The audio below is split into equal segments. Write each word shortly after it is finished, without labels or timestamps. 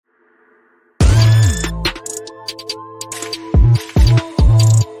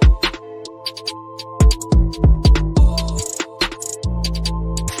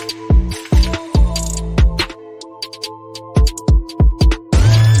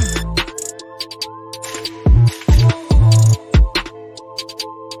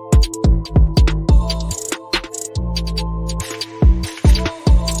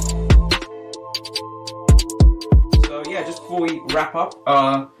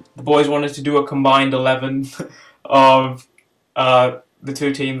the boys wanted to do a combined 11 of the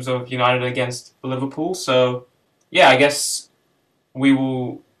two teams of United against Liverpool. So, yeah, I guess we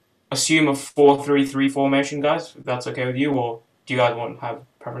will assume a 4-3-3 formation, guys, if that's okay with you, or do you guys want to have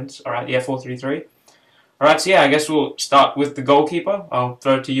preference? All right, yeah, 4-3-3. All right, so yeah, I guess we'll start with the goalkeeper. I'll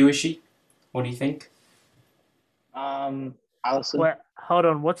throw it to you, Ishi. What do you think? Allison. Wait, hold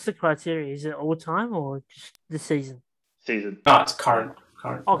on. What's the criteria? Is it all time or just the season? Season. No, it's current.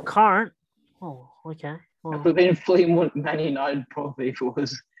 Oh, current. Oh, okay. Well, It would have been Fleetwood Man United probably if it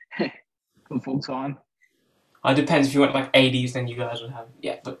was for full time. It depends. If you went like 80s, then you guys would have.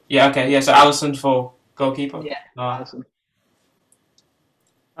 Yeah, but yeah, okay. Yeah, so Allison for goalkeeper. Yeah, Allison.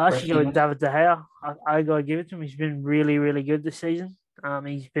 I actually go with David De Gea. I got to give it to him. He's been really, really good this season.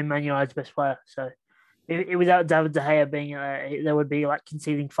 He's been Man United's best player. So without David De Gea being there would be like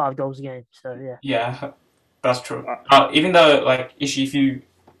conceding 5 goals a game. So yeah. Yeah, that's true. Even though like Ishi, if you,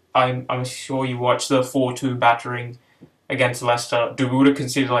 I'm sure you watched the 4-2 battering against Leicester. Dude, we would have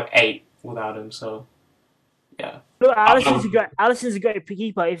conceded like 8 without him. So yeah. Look, Alisson's a great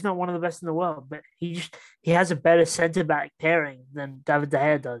keeper, if not one of the best in the world. But he has a better centre back pairing than David De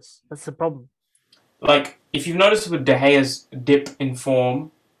Gea does. That's the problem. Like if you've noticed with De Gea's dip in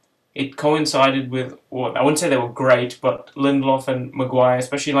form, it coincided with, well, I wouldn't say they were great, but Lindelof and Maguire,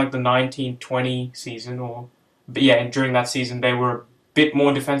 especially like the 1920 season, but yeah, during that season they were a bit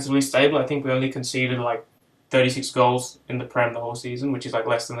more defensively stable. I think we only conceded like 36 goals in the Prem the whole season, which is like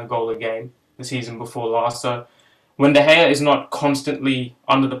less than a goal a game the season before last. So when De Gea is not constantly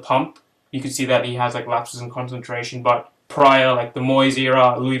under the pump, you can see that he has like lapses in concentration. But prior, like the Moyes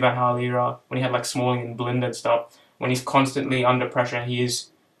era, Louis van Gaal era, when he had like Smalling and Blind and stuff, when he's constantly under pressure, he is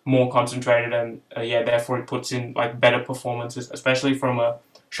more concentrated and therefore he puts in like better performances, especially from a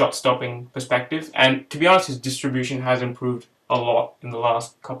shot stopping perspective. And to be honest, his distribution has improved a lot in the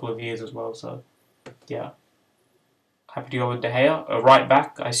last couple of years as well. So yeah, happy to go with De Gea. Right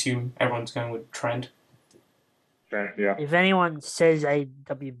back, I assume everyone's going with Trent. Trent, yeah. If anyone says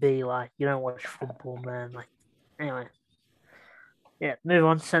AWB, like you don't watch football, man. Like anyway, yeah. Move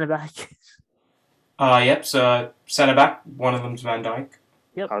on. Centre back. Yep. So centre back, one of them's Van Dijk.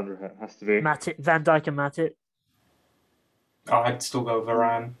 Yep. Has to be. Matip, Van Dijk and Matip. I'd still go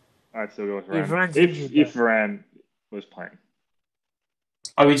Varane. I'd still go with Yeah, Varane. Varane's injured, If Varane was playing.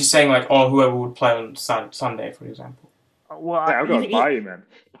 Are we just saying like, whoever would play on Sunday, for example? Well, Yeah, I've got to buy you, man.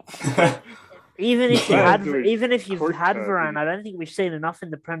 Even if you've Court had Varane, I don't think we've seen enough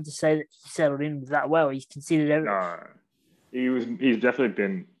in the Prem to say that he settled in that well. He's conceded everything. No, he's definitely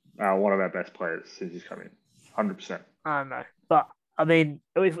been one of our best players since he's come in, 100%. I don't know, but I mean,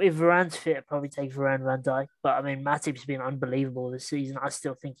 if Varane's fit, I'd probably take Varane, Van Dijk. But I mean, Matip's been unbelievable this season. I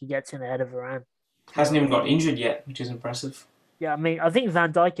still think he gets in ahead of Varane. Hasn't even got injured yet, which is impressive. Yeah, I mean, I think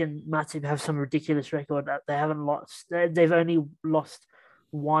Van Dijk and Matip have some ridiculous record that they haven't lost. They've only lost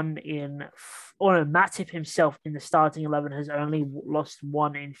one in, or no, Matip himself in the starting 11 has only lost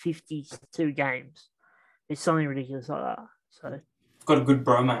one in 52 games. It's something ridiculous like that. So Got a good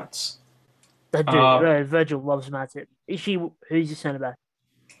bromance. they do. Virgil loves Matip. Who's your centre back?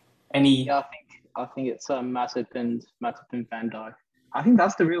 Yeah, I think it's Matip and Van Dijk. I think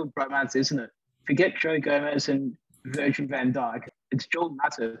that's the real bromance, isn't it? Forget Joe Gomez and Virgil van Dijk. It's Joel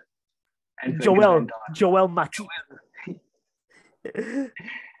Matip and Virgil van Dijk. Joel Matip.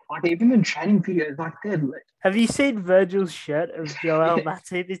 Like even in training videos, like that. Have you seen Virgil's shirt of Joel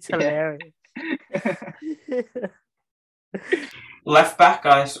Matip? It's hilarious. Left back,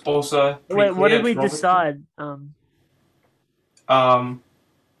 guys. Also. Wait, what did we decide? I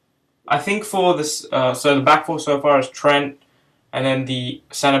think for this, so the back four so far is Trent, and then the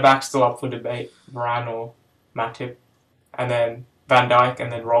centre back still up for debate, Varane or Matip, and then Van Dijk,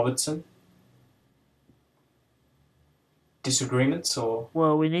 and then Robertson. Disagreements or?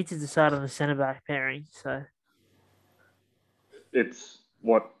 Well, we need to decide on the centre back pairing. So it's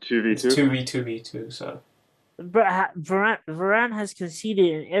what 2v2. It's 2v2v2. So. But Varane has conceded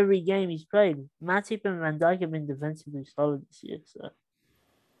in every game he's played. Matip and Van Dijk have been defensively solid this year. So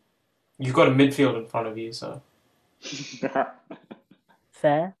you've got a midfield in front of you, so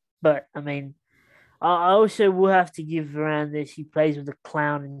fair. But I mean, I also will have to give Varane this. He plays with a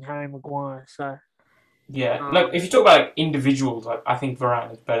clown in Harry Maguire. So yeah, look, if you talk about like individuals, like I think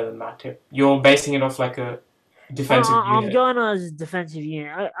Varane is better than Matip. You're basing it off like a defensive unit. I'm going on as a defensive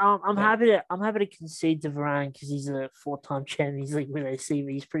unit. I'm happy to concede to Varane because he's a 4-time Champions League winner. His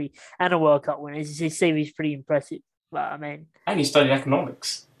CV is pretty, and a World Cup winner. His CV is pretty impressive. But I mean, and he studied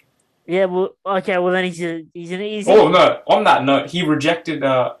economics. Yeah, well, okay, well then he's an easy. Oh no! On that note, he rejected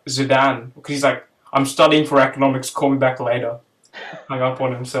Zidane because he's like, "I'm studying for economics. Call me back later." hung up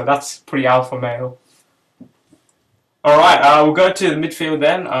on him, so that's pretty alpha male. All right, we'll go to the midfield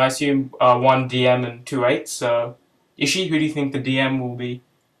then. I assume one DM and two eights. So, Ishi, who do you think the DM will be?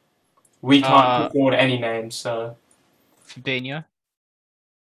 We can't put forward any names, so. Fabinho.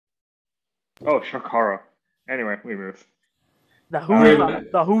 Oh, Shakara. Anyway, we move. The Hoover.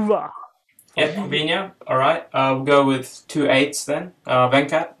 The Hoover. Yeah, Fabinho. All right, we'll go with two eights then.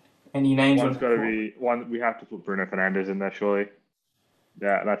 Venkat, any names? One's got to be one. We have to put Bruno Fernandes in there, surely.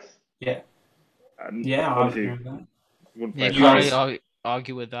 Yeah, that's. Yeah. I'll agree with that. Yeah, you can't really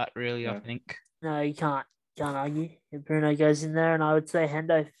argue with that, really. Yeah. I think. No, you can't argue. If Bruno goes in there, and I would say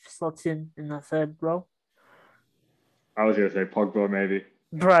Hendo slots in that third role. I was gonna say Pogba maybe.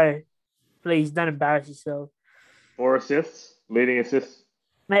 Bro, please don't embarrass yourself. 4 assists, leading assists.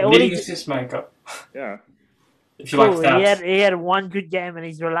 Mate, leading assist maker. Yeah. If you like that. He had one good game and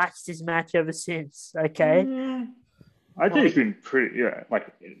he's relaxed his match ever since. Okay. I think he's been pretty. Yeah, like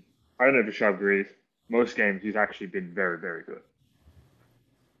I don't know if Isham agrees. Most games he's actually been very, very good.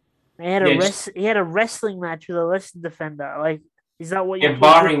 He had a wrestling match with a Leicester defender. Like, is that what? Yeah,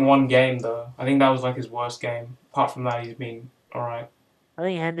 barring one game though. I think that was like his worst game. Apart from that, he's been all right. I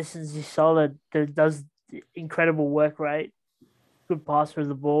think Henderson's just solid. Does incredible work rate. Good passer of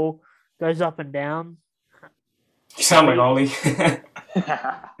the ball. Goes up and down. You sound like Ollie.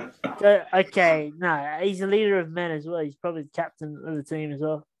 Okay, no, he's a leader of men as well. He's probably the captain of the team as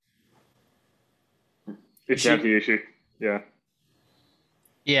well. It's down to the issue. Yeah.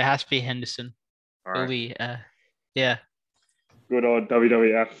 Yeah, it has to be Henderson. All right. Will be, yeah. Good old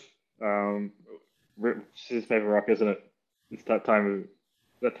WWF. Scissors, paper, rock, isn't it? It's that time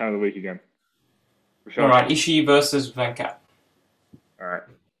of the week again. All right, Ishii versus Venkat. All right.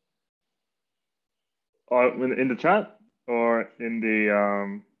 In the chat or in the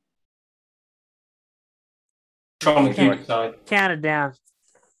On the Cuban side. Count it down.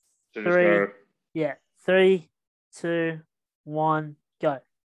 So 3, 2, 1, go.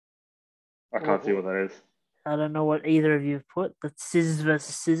 I can't see what that is. I don't know what either of you have put. That's scissors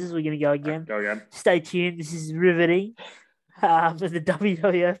versus scissors. We're going to go again. Go again. Stay tuned. This is riveting. With the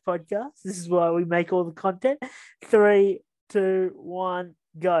WWF podcast. This is why we make all the content. 3, 2, 1,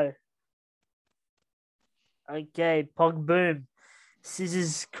 go. Okay, Pog Boom.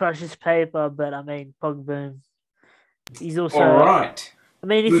 Scissors crushes paper, but I mean, Pog Boom. He's also. All right. I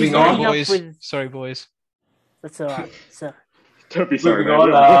mean, if Moving he's on, up boys. with. Sorry, boys. That's all right. So. Don't be sorry, man.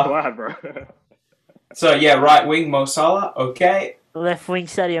 Moving on, You're glad, bro. So yeah, right wing Mo Salah. Okay. Left wing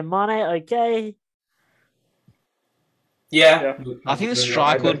Sadio Mane. Okay. Yeah. I think the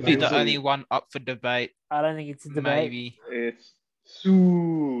striker would be the only one up for debate. I don't think it's a debate. Maybe. It's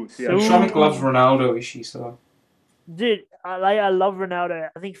Sue. Shamik loves Ronaldo, Ishii, so. Dude, I love Ronaldo.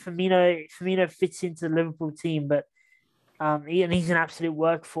 I think Firmino fits into the Liverpool team, but he's an absolute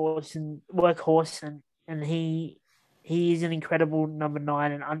workhorse, and he is an incredible number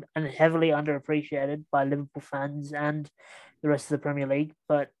 9 and heavily underappreciated by Liverpool fans and the rest of the Premier League.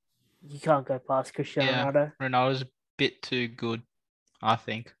 But you can't go past Cristiano Ronaldo. Ronaldo's a bit too good, I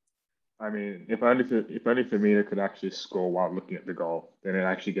think. I mean, if only Firmino could actually score while looking at the goal, then it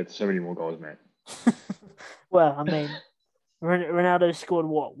actually gets so many more goals, man. Well, I mean, Ronaldo scored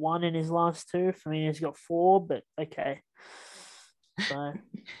what, 1 in his last 2? Firmino's got 4, but okay. So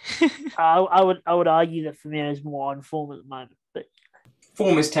I would argue that Firmino's more on form at the moment, but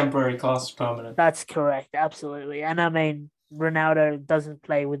form is temporary, class is permanent. That's correct, absolutely. And I mean, Ronaldo doesn't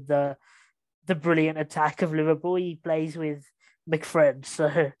play with the brilliant attack of Liverpool. He plays with McFred,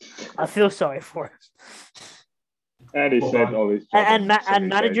 so I feel sorry for him. And he said all these. And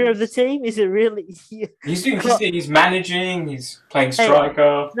manager of the team, is it really? He's doing. He's managing. He's playing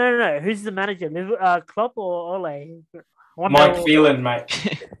striker. No. Who's the manager? Klopp or Ole? Mike Phelan,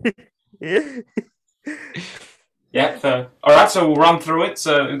 mate. Yeah. So all right. So we'll run through it.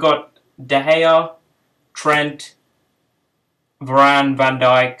 So we've got De Gea, Trent, Varane, Van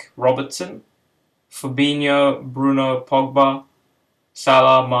Dijk, Robertson, Fabinho, Bruno, Pogba,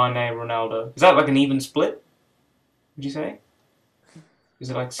 Salah, Mane, Ronaldo. Is that like an even split? Would you say? Is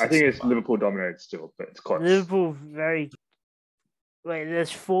it like? I think it's Liverpool dominated still, but it's close. Liverpool very. Wait,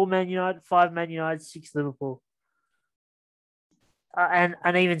 there's 4 Man United, 5 Man United, 6 Liverpool.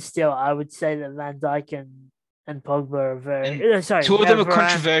 And even still, I would say that Van Dijk and Pogba are very. Sorry, 2 of them are Varane,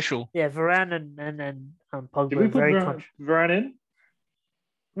 controversial. Yeah, Varane and Pogba. Did we put very Varane in?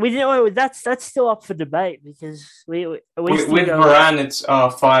 We didn't. That's still up for debate because with Varane, it's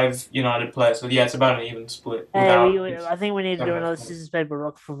 5 United players. So yeah, it's about an even split. I think we need to do another scissors paper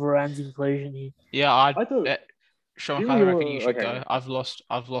rock for Varane's inclusion here. Yeah, I thought. Sean, I reckon you should go. I've lost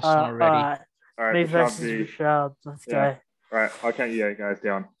one already. All right. Me versus Richard. Let's go. Right, I'll count you guys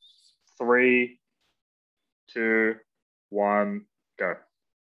down. 3, 2, 1, go.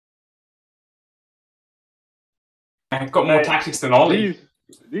 I've got more tactics than Ollie.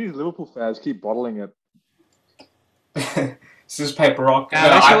 These Liverpool fans keep bottling it. Scissors, paper, rock.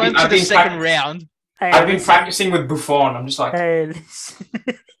 Let's go into the second round. Hey, I've been practicing with Buffon. I'm just like, Hey, listen.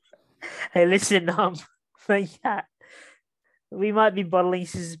 Hey, listen. Yeah, we might be bottling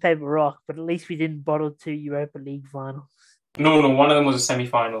scissors, paper, rock, but at least we didn't bottle 2 Europa League finals. no, one of them was a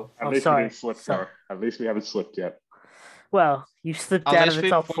semi-final. At least we didn't slip, though. At least we haven't slipped yet. Well, you slipped out of the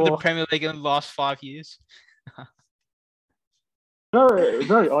top 4. The Premier League in the last 5 years.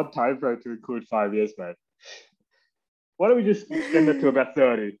 Very odd time frame to include 5 years, man. Why don't we just extend it to about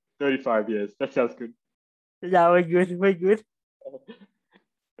 30, 35 years? That sounds good. No, we're good.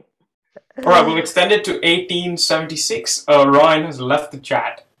 All right, we'll extend it to 1876. Ryan has left the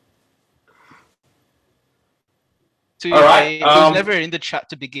chat. All right, he was never in the chat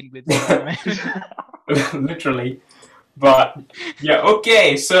to begin with. Literally. But, yeah,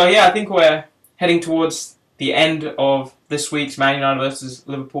 okay. So, yeah, I think we're heading towards the end of this week's Man United versus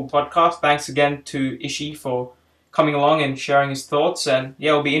Liverpool podcast. Thanks again to Ishi for coming along and sharing his thoughts. And,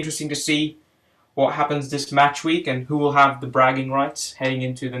 yeah, it'll be interesting to see what happens this match week and who will have the bragging rights heading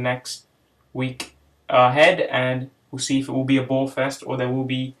into the next week ahead. And we'll see if it will be a ball fest or there will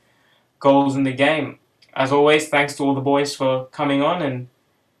be goals in the game. As always, thanks to all the boys for coming on and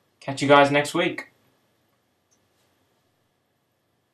catch you guys next week.